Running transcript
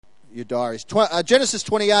your diaries. Genesis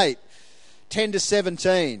 28, 10 to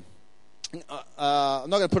 17. I'm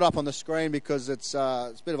not going to put it up on the screen because it's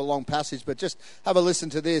a bit of a long passage, but just have a listen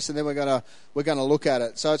to this, and then we're going to look at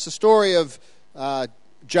it. So it's the story of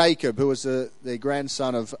Jacob, who was the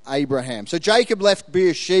grandson of Abraham. So Jacob left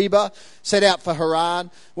Beersheba, set out for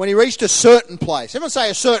Haran. When he reached a certain place, everyone say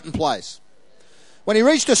a certain place. When he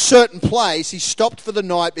reached a certain place, he stopped for the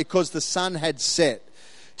night because the sun had set.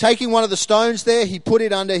 Taking one of the stones there, he put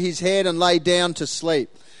it under his head and lay down to sleep.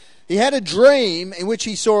 He had a dream in which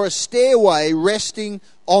he saw a stairway resting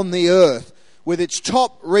on the earth, with its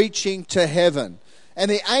top reaching to heaven.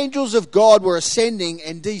 And the angels of God were ascending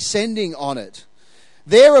and descending on it.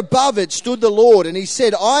 There above it stood the Lord, and he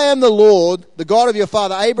said, I am the Lord, the God of your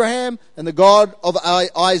father Abraham and the God of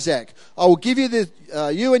Isaac. I will give you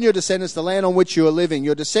you and your descendants the land on which you are living.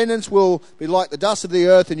 Your descendants will be like the dust of the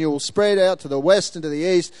earth, and you will spread out to the west and to the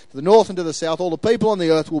east, to the north and to the south. All the people on the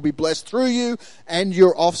earth will be blessed through you and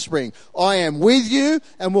your offspring. I am with you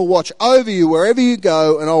and will watch over you wherever you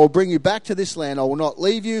go, and I will bring you back to this land. I will not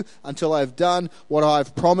leave you until I have done what I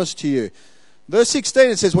have promised to you. Verse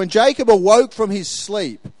 16, it says, when Jacob awoke from his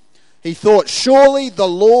sleep, he thought, surely the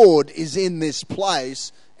Lord is in this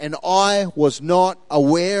place, and I was not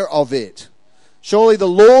aware of it. Surely the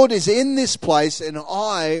Lord is in this place, and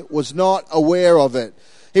I was not aware of it.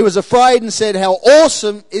 He was afraid and said, how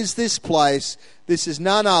awesome is this place? This is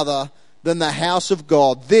none other than the house of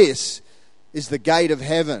God. This is the gate of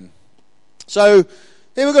heaven. So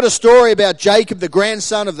then we've got a story about Jacob, the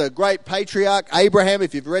grandson of the great patriarch Abraham.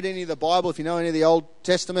 If you've read any of the Bible, if you know any of the Old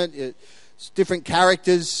Testament, it's different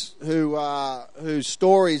characters whose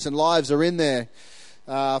stories and lives are in there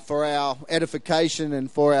for our edification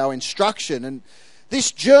and for our instruction. And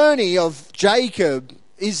this journey of Jacob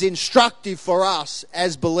is instructive for us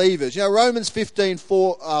as believers. You know, Romans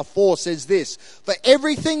 15:4 says this, for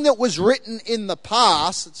everything that was written in the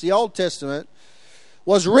past, it's the Old Testament,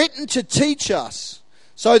 was written to teach us,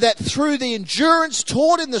 so that through the endurance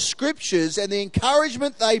taught in the Scriptures and the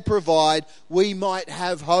encouragement they provide, we might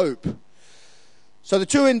have hope. So the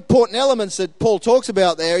two important elements that Paul talks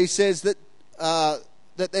about there, he says that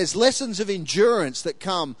there's lessons of endurance that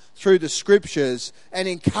come through the Scriptures and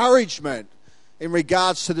encouragement in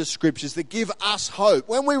regards to the Scriptures that give us hope.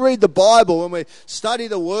 When we read the Bible, when we study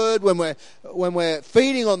the Word, when we're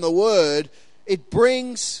feeding on the Word, it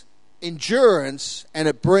brings endurance and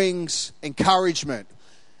it brings encouragement.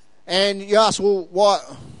 And you ask, well,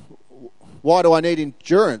 why do I need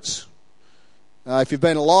endurance? If you've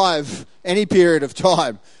been alive any period of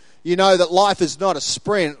time, you know that life is not a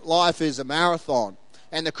sprint, life is a marathon.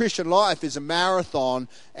 And the Christian life is a marathon.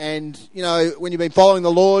 And, you know, when you've been following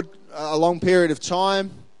the Lord a long period of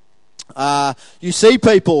time, you see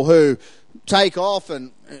people who take off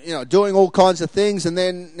and, you know, doing all kinds of things, and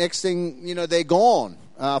then next thing, you know, they're gone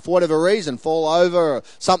for whatever reason, fall over, or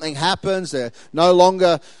something happens, they're no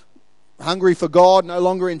longer hungry for God, no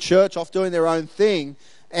longer in church, off doing their own thing.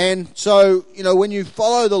 And so, you know, when you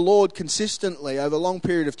follow the Lord consistently over a long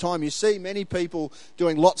period of time, you see many people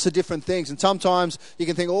doing lots of different things. And sometimes you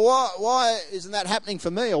can think, well, why isn't that happening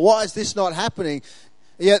for me? Or why is this not happening?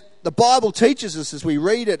 Yet the Bible teaches us, as we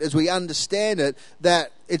read it, as we understand it,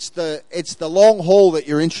 that it's the long haul that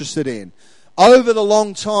you're interested in. Over the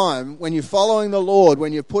long time, when you're following the Lord,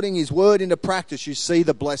 when you're putting His Word into practice, you see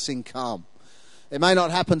the blessing come. It may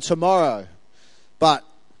not happen tomorrow, but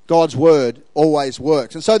God's Word always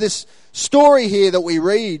works. And so this story here that we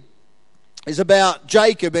read is about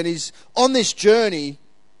Jacob, and he's on this journey,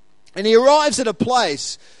 and he arrives at a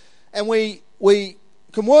place, and we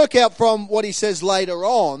can work out from what he says later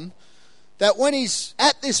on, that when he's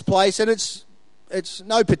at this place, and it's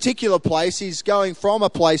no particular place, he's going from a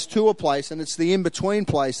place to a place, and it's the in-between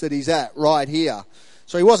place that he's at right here.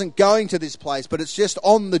 So he wasn't going to this place, but it's just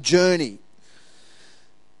on the journey.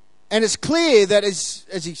 And it's clear that as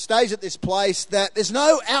he stays at this place, that there's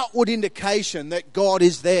no outward indication that God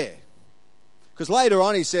is there. Because later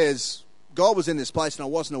on he says, God was in this place and I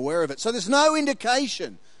wasn't aware of it. So there's no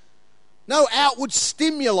indication, no outward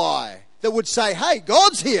stimuli that would say, hey,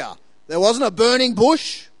 God's here. There wasn't a burning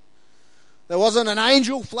bush. There wasn't an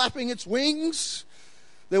angel flapping its wings.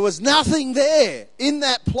 There was nothing there in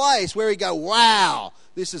that place where he go, wow,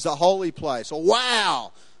 this is a holy place. Or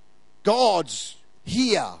wow, God's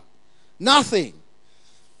here. Nothing.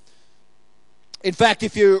 In fact,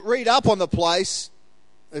 if you read up on the place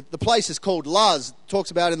is called Luz.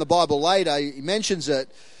 Talks about it in the Bible later. He mentions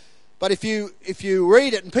it. But if you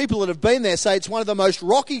read it, and people that have been there say it's one of the most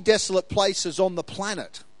rocky, desolate places on the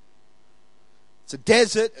planet. It's a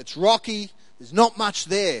desert. It's rocky. There's not much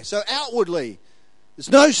there. So outwardly, There's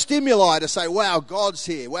no stimuli to say, wow, God's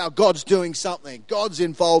here. Wow, God's doing something. God's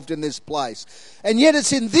involved in this place. And yet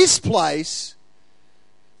it's in this place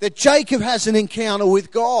that Jacob has an encounter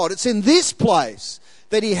with God. It's in this place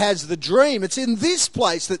that he has the dream. It's in this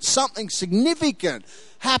place that something significant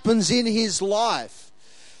happens in his life.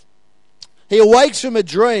 He awakes from a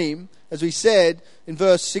dream, as we said in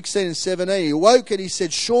verse 16 and 17. He awoke and he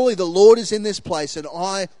said, surely the Lord is in this place, and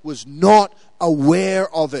I was not aware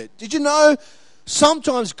of it. Did you know?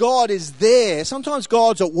 Sometimes God is there. Sometimes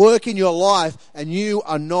God's at work in your life and you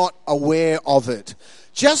are not aware of it.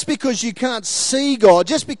 Just because you can't see God,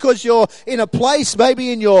 just because you're in a place,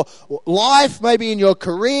 maybe in your life, maybe in your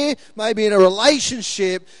career, maybe in a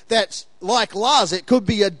relationship that's like Luz. It could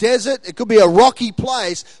be a desert, it could be a rocky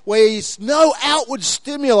place where there's no outward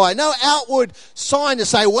stimuli, no outward sign to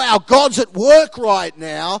say, wow, God's at work right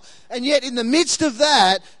now. And yet in the midst of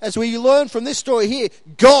that, as we learn from this story here,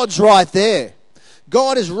 God's right there.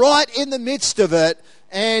 God is right in the midst of it,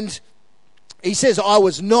 and he says, I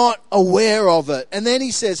was not aware of it. And then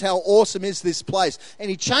he says, how awesome is this place? And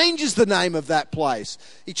he changes the name of that place.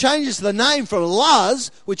 He changes the name from Luz,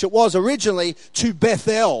 which it was originally, to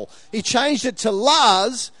Bethel. He changed it to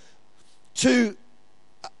Luz, to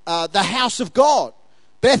the house of God.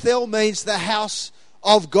 Bethel means the house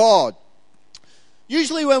of God.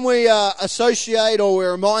 Usually when we associate or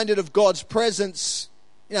we're reminded of God's presence,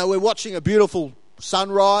 you know, we're watching a beautiful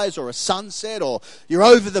sunrise or a sunset, or you're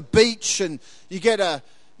over the beach and you get an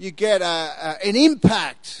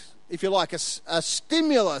impact, if you like, a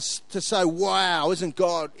stimulus to say, wow, isn't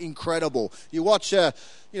God incredible? You watch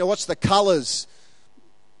the colours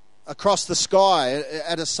across the sky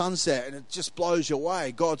at a sunset and it just blows you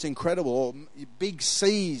away. God's incredible. Or big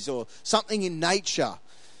seas or something in nature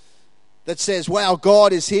that says, wow,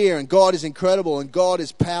 God is here and God is incredible and God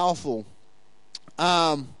is powerful.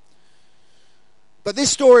 But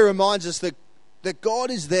this story reminds us that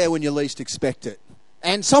God is there when you least expect it.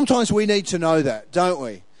 And sometimes we need to know that, don't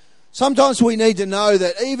we? Sometimes we need to know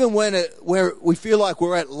that even where we feel like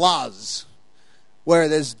we're at Luz, where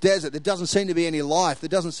there's desert, there doesn't seem to be any life, there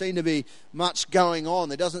doesn't seem to be much going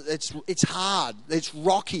on, it's hard, it's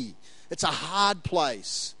rocky, it's a hard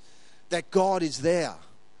place, that God is there.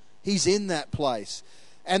 He's in that place.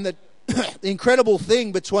 And the incredible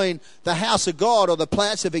thing between the house of God, or the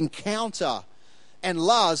place of encounter, and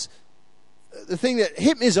Luz, the thing that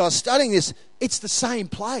hit me as I was studying this, it's the same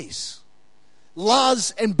place.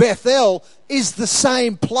 Luz and Bethel is the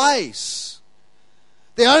same place.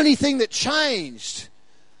 The only thing that changed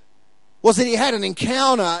was that he had an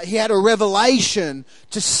encounter, he had a revelation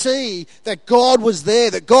to see that God was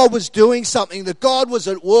there, that God was doing something, that God was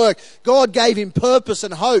at work. God gave him purpose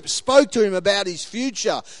and hope, spoke to him about his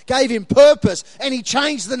future, gave him purpose, and he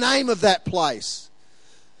changed the name of that place.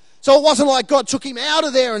 So it wasn't like God took him out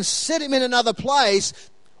of there and set him in another place.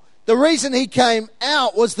 The reason he came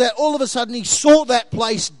out was that all of a sudden he saw that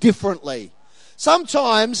place differently.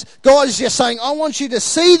 Sometimes God is just saying, I want you to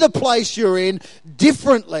see the place you're in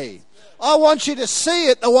differently. I want you to see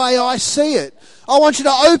it the way I see it. I want you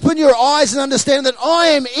to open your eyes and understand that I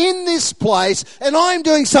am in this place and I am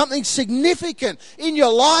doing something significant in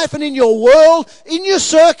your life and in your world, in your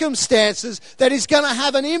circumstances, that is going to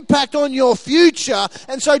have an impact on your future.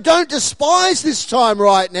 And so don't despise this time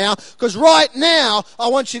right now, because right now I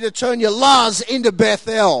want you to turn your Luz into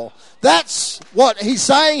Bethel. That's what he's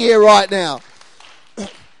saying here right now.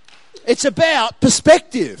 It's about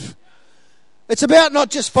perspective. It's about not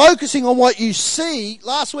just focusing on what you see.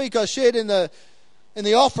 Last week I shared in the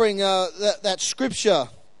offering that scripture.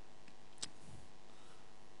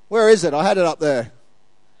 Where is it? I had it up there.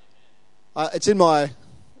 It's in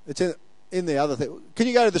the other thing. Can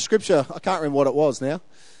you go to the scripture? I can't remember what it was now,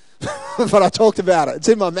 but I talked about it. It's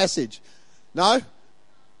in my message. No?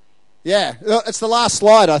 Yeah, it's the last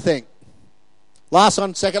slide, I think. Last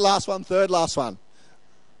one, second last one, third last one.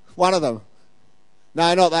 One of them.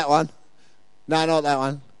 No, not that one. No, not that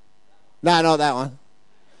one. No, not that one.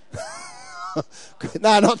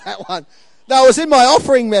 No, not that one. No, it was in my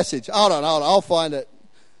offering message. Hold on. I'll find it.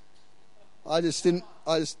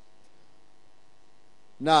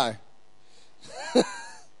 No.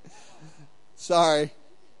 Sorry.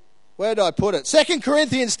 Where did I put it? 2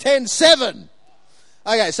 Corinthians 10:7.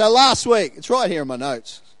 Okay, so last week, it's right here in my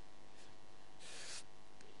notes.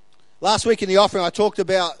 Last week in the offering, I talked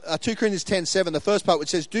about 2 Corinthians 10:7, the first part, which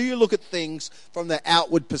says, do you look at things from the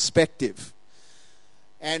outward perspective?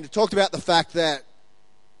 And it talked about the fact that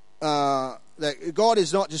God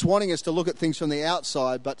is not just wanting us to look at things from the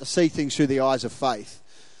outside, but to see things through the eyes of faith.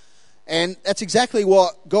 And that's exactly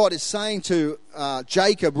what God is saying to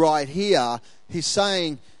Jacob right here. He's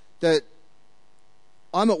saying that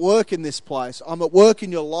I'm at work in this place. I'm at work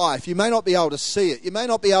in your life. You may not be able to see it. You may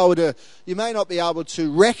not be able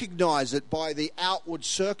to recognize it by the outward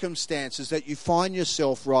circumstances that you find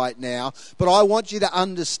yourself right now. But I want you to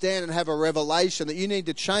understand and have a revelation that you need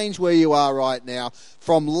to change where you are right now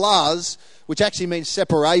from Luz, which actually means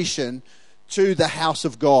separation, to the house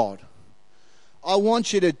of God. I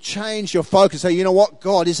want you to change your focus. Say, you know what?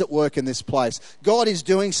 God is at work in this place. God is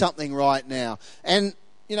doing something right now. And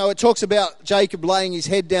you know, it talks about Jacob laying his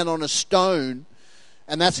head down on a stone,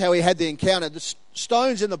 and that's how he had the encounter. The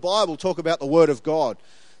stones in the Bible talk about the Word of God.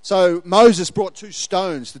 So Moses brought 2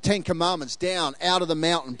 stones, the 10 Commandments, down out of the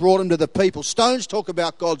mountain, brought them to the people. Stones talk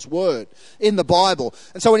about God's Word in the Bible.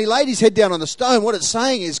 And so when he laid his head down on the stone, what it's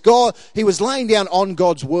saying is he was laying down on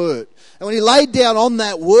God's Word. And when he laid down on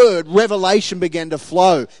that Word, revelation began to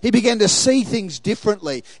flow. He began to see things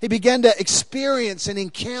differently. He began to experience an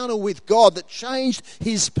encounter with God that changed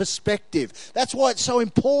his perspective. That's why it's so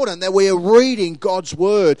important that we are reading God's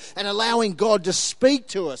Word and allowing God to speak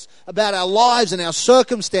to us about our lives and our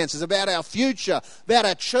circumstances, about our future, about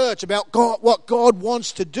our church, about God, what God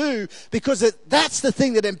wants to do, because that's the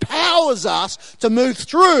thing that empowers us to move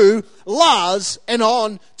through Luz and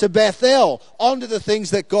on to Bethel, onto the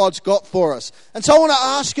things that God's got for us. And so I want to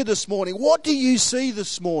ask you this morning, what do you see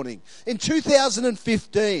this morning in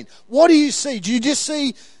 2015? What do you see? Do you just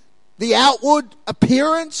see the outward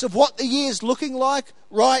appearance of what the year's looking like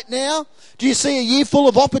right now? Do you see a year full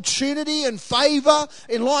of opportunity and favour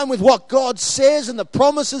in line with what God says and the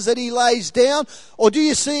promises that he lays down? Or do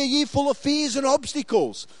you see a year full of fears and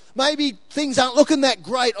obstacles? Maybe things aren't looking that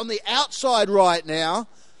great on the outside right now,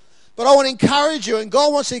 but I want to encourage you, and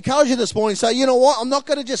God wants to encourage you this morning. Say, you know what? I'm not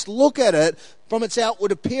going to just look at it from its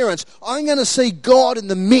outward appearance. I'm going to see God in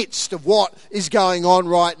the midst of what is going on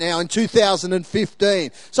right now in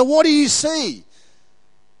 2015. So what do you see?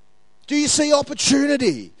 Do you see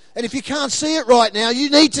opportunity? And if you can't see it right now, you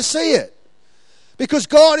need to see it. Because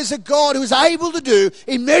God is a God who is able to do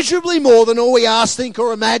immeasurably more than all we ask, think,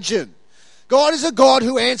 or imagine. God is a God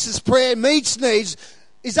who answers prayer, meets needs,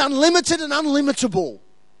 is unlimited and unlimitable.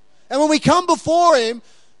 And when we come before him,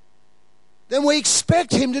 then we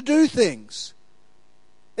expect him to do things.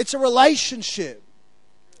 It's a relationship.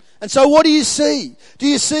 And so what do you see? Do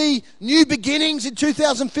you see new beginnings in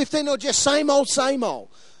 2015, or just same old, same old?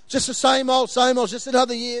 Just the same old, just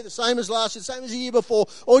another year, the same as last year, same as the year before?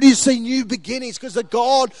 Or do you see new beginnings? Because the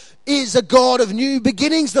God is a God of new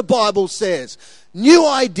beginnings, the Bible says. New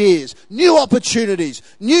ideas, new opportunities,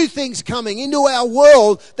 new things coming into our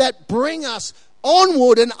world that bring us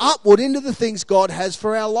onward and upward into the things God has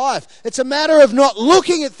for our life. It's a matter of not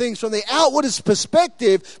looking at things from the outward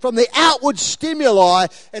perspective, from the outward stimuli,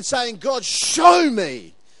 and saying, God, show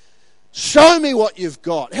me what you've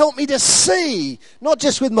got. Help me to see, not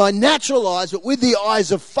just with my natural eyes, but with the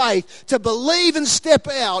eyes of faith, to believe and step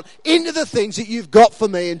out into the things that you've got for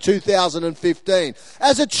me in 2015.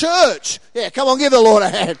 As a church, come on, give the Lord a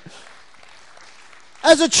hand.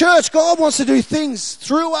 As a church, God wants to do things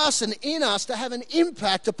through us and in us to have an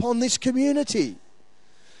impact upon this community.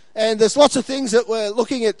 And there's lots of things that we're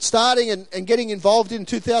looking at starting and getting involved in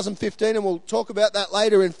 2015, and we'll talk about that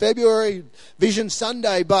later in February, Vision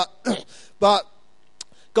Sunday. But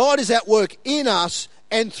God is at work in us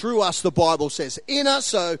and through us, the Bible says. In us,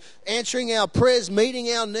 so answering our prayers, meeting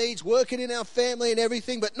our needs, working in our family and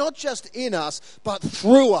everything, but not just in us, but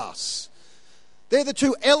through us. They're the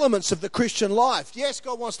 2 elements of the Christian life. Yes,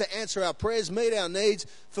 God wants to answer our prayers, meet our needs,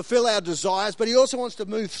 fulfill our desires, but he also wants to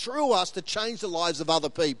move through us to change the lives of other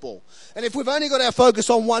people. And if we've only got our focus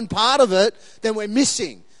on one part of it, then we're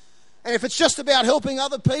missing. And if it's just about helping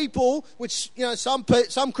other people, which, you know, some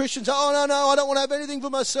Christians say, oh, no, I don't want to have anything for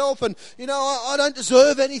myself, and, you know, I don't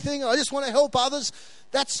deserve anything, I just want to help others,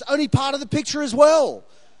 that's only part of the picture as well.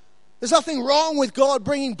 There's nothing wrong with God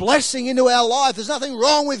bringing blessing into our life. There's nothing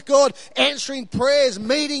wrong with God answering prayers,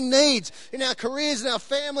 meeting needs in our careers and our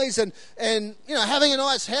families, and you know, having a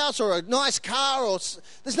nice house or a nice car.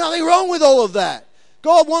 There's nothing wrong with all of that.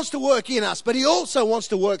 God wants to work in us, but he also wants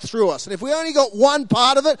to work through us. And if we only got one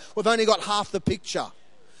part of it, we've only got half the picture.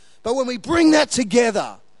 But when we bring that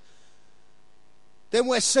together, then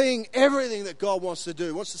we're seeing everything that God wants to do.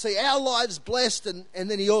 He wants to see our lives blessed, and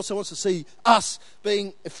then he also wants to see us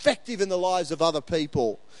being effective in the lives of other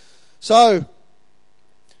people. So,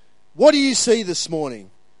 what do you see this morning?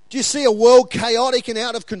 Do you see a world chaotic and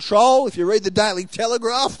out of control? If you read the Daily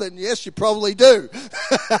Telegraph, then yes, you probably do.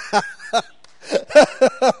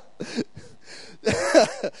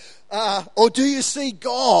 Or do you see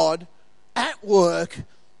God at work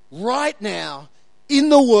right now in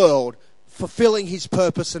the world, fulfilling his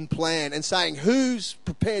purpose and plan and saying, who's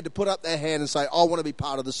prepared to put up their hand and say, I want to be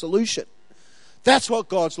part of the solution? That's what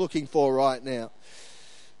God's looking for right now.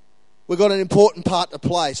 We've got an important part to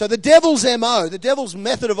play. So the devil's MO, the devil's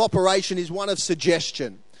method of operation is one of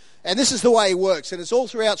suggestion. And this is the way he works. And it's all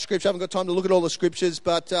throughout Scripture. I haven't got time to look at all the Scriptures,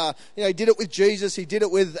 but he did it with Jesus. He did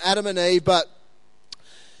it with Adam and Eve. But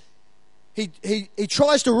he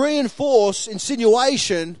tries to reinforce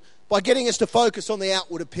insinuation by getting us to focus on the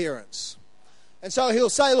outward appearance. And so he'll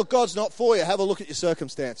say, look, God's not for you. Have a look at your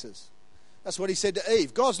circumstances. That's what he said to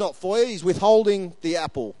Eve. God's not for you. He's withholding the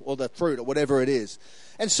apple or the fruit or whatever it is.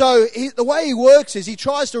 And so the way he works is he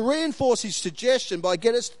tries to reinforce his suggestion by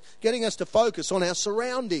getting us to focus on our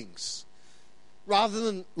surroundings rather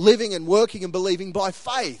than living and working and believing by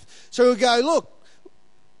faith. So he'll go, look,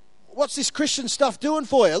 what's this Christian stuff doing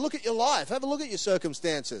for you? Look at your life. Have a look at your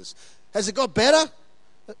circumstances. Has it got better?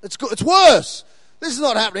 It's worse. This is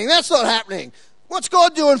not happening. That's not happening. What's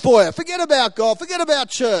God doing for you? Forget about God. Forget about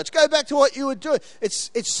church. Go back to what you were doing.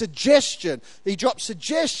 It's suggestion. He drops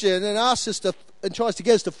suggestion and asks us to, and tries to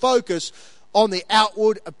get us to focus on the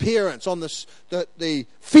outward appearance, on the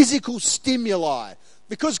physical stimuli.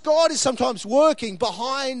 Because God is sometimes working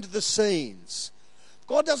behind the scenes.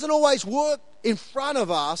 God doesn't always work in front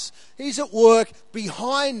of us. He's at work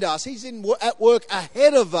behind us. He's at work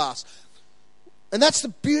ahead of us. And that's the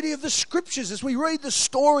beauty of the Scriptures. As we read the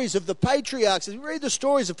stories of the patriarchs, as we read the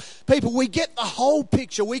stories of people, we get the whole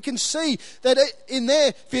picture. We can see that in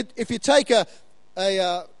there, if you take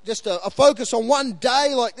just a focus on one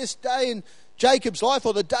day, like this day in Jacob's life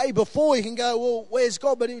or the day before, you can go, well, where's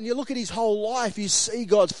God? But when you look at his whole life, you see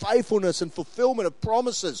God's faithfulness and fulfillment of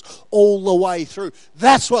promises all the way through.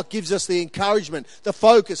 That's what gives us the encouragement, the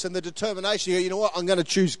focus and the determination. You know what? I'm going to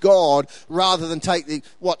choose God rather than take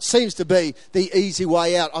what seems to be the easy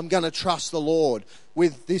way out. I'm going to trust the Lord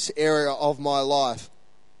with this area of my life.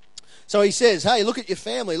 So he says, hey, look at your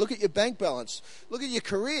family, look at your bank balance, look at your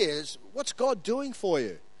careers. What's God doing for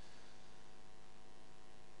you?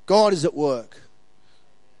 God is at work.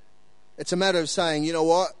 It's a matter of saying, you know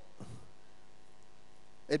what?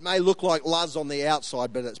 It may look like Luz on the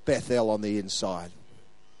outside, but it's Bethel on the inside.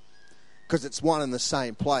 Because it's one and the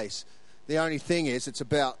same place. The only thing is, it's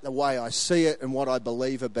about the way I see it and what I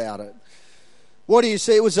believe about it. What do you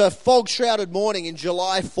see? It was a fog-shrouded morning in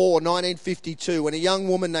July 4, 1952, when a young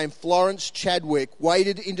woman named Florence Chadwick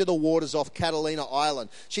waded into the waters off Catalina Island.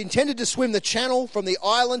 She intended to swim the channel from the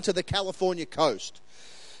island to the California coast.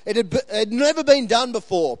 It had never been done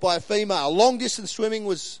before by a female. Long-distance swimming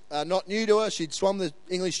was not new to her. She'd swum the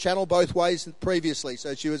English Channel both ways previously,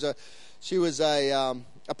 so she was a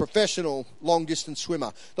professional long-distance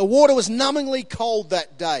swimmer. The water was numbingly cold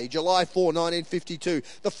that day, July 4, 1952.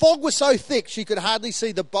 The fog was so thick she could hardly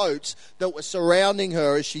see the boats that were surrounding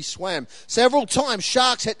her as she swam. Several times,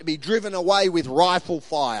 sharks had to be driven away with rifle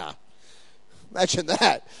fire. Imagine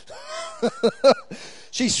that.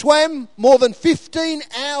 She swam more than 15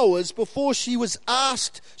 hours before she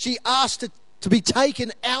asked to be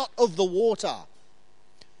taken out of the water.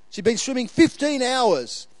 She'd been swimming 15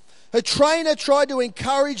 hours. Her trainer tried to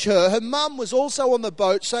encourage her. Her mum was also on the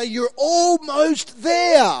boat saying, you're almost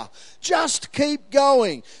there. Just keep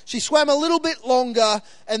going. She swam a little bit longer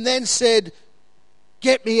and then said,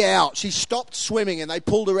 get me out. She stopped swimming and they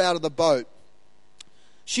pulled her out of the boat.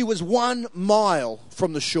 She was 1 mile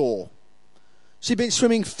from the shore. She'd been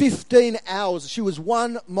swimming 15 hours. She was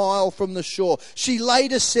 1 mile from the shore. She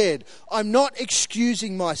later said, I'm not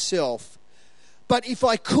excusing myself, but if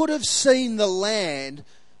I could have seen the land,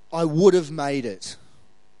 I would have made it.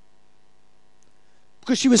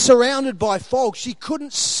 Because she was surrounded by fog, she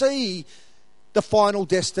couldn't see the final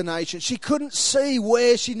destination. She couldn't see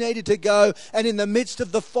where she needed to go, and in the midst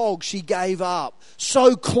of the fog, she gave up.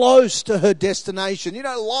 So close to her destination. You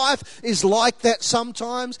know, life is like that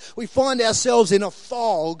sometimes. We find ourselves in a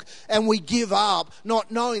fog, and we give up, not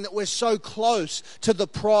knowing that we're so close to the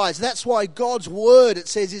prize. That's why God's word, it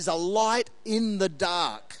says, is a light in the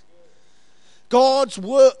dark. God's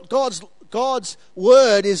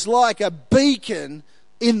word is like a beacon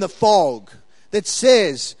in the fog that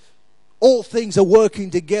says, all things are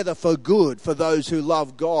working together for good for those who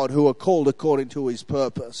love God, who are called according to his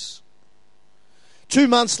purpose. 2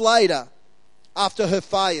 months later, after her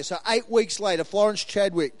failure, so 8 weeks later, Florence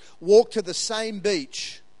Chadwick walked to the same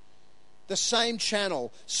beach, the same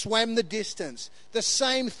channel, swam the distance. The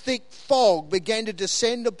same thick fog began to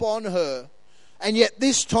descend upon her. And yet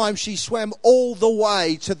this time she swam all the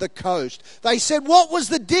way to the coast. They said, what was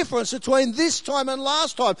the difference between this time and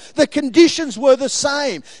last time? The conditions were the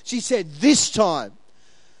same. She said, this time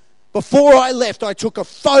Before I left, I took a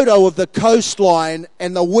photo of the coastline,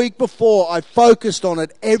 and the week before, I focused on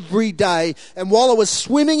it every day. And while I was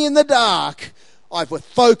swimming in the dark, I was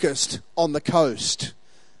focused on the coast.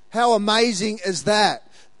 How amazing is that?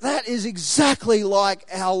 That is exactly like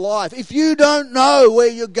our life. If you don't know where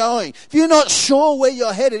you're going, if you're not sure where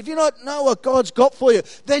you're headed, if you don't know what God's got for you,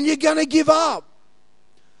 then you're going to give up.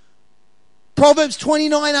 Proverbs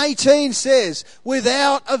 29:18 says,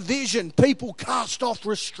 without a vision, people cast off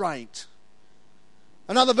restraint.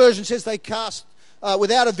 Another version says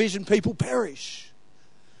without a vision, people perish.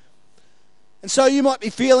 And so you might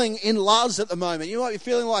be feeling in Luz at the moment. You might be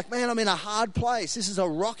feeling like, man, I'm in a hard place. This is a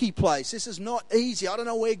rocky place. This is not easy. I don't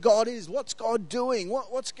know where God is. What's God doing?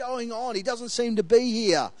 What's going on? He doesn't seem to be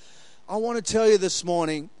here. I want to tell you this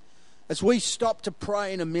morning, as we stop to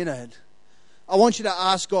pray in a minute, I want you to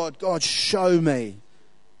ask God, God, show me.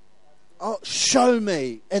 Oh, show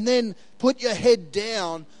me. And then put your head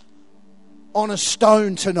down on a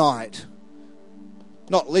stone tonight.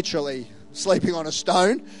 Not literally sleeping on a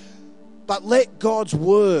stone, but let God's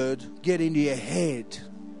word get into your head.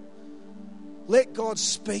 Let God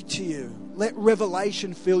speak to you. Let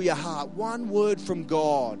revelation fill your heart. One word from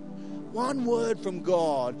God. One word from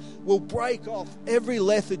God will break off every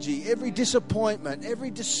lethargy, every disappointment,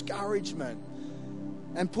 every discouragement,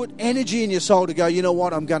 and put energy in your soul to go, you know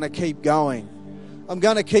what, I'm going to keep going. I'm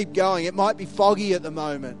going to keep going. It might be foggy at the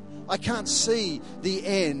moment. I can't see the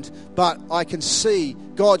end, but I can see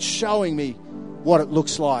God showing me what it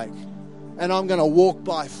looks like. And I'm going to walk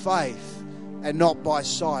by faith and not by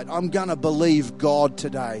sight. I'm going to believe God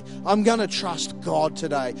today. I'm going to trust God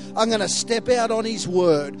today. I'm going to step out on His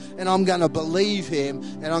word and I'm going to believe Him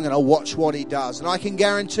and I'm going to watch what He does. And I can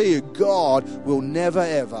guarantee you, God will never,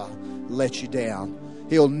 ever let you down.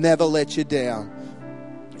 He'll never let you down.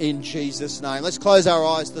 In Jesus' name. Let's close our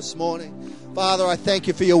eyes this morning. Father, I thank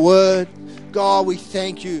you for your word. God, we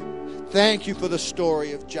thank you. Thank you for the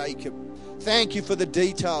story of Jacob. Thank you for the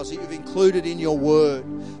details that you've included in your word.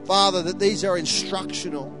 Father, that these are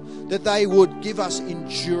instructional, that they would give us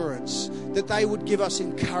endurance, that they would give us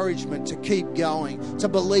encouragement to keep going, to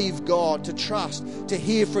believe God, to trust, to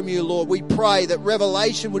hear from you, Lord. We pray that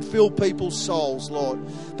revelation would fill people's souls, Lord.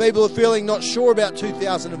 People are feeling not sure about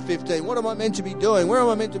 2015. What am I meant to be doing? Where am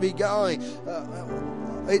I meant to be going?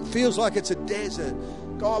 It feels like it's a desert.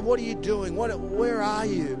 God, what are you doing? Where are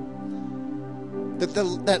you?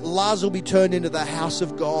 That Luz will be turned into the house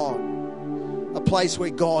of God, a place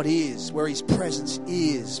where God is, where His presence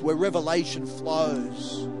is, where revelation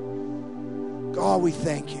flows. God, we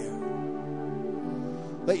thank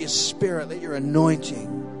you. Let your Spirit, let your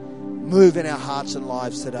anointing move in our hearts and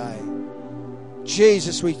lives today.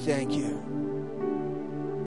 Jesus, we thank you.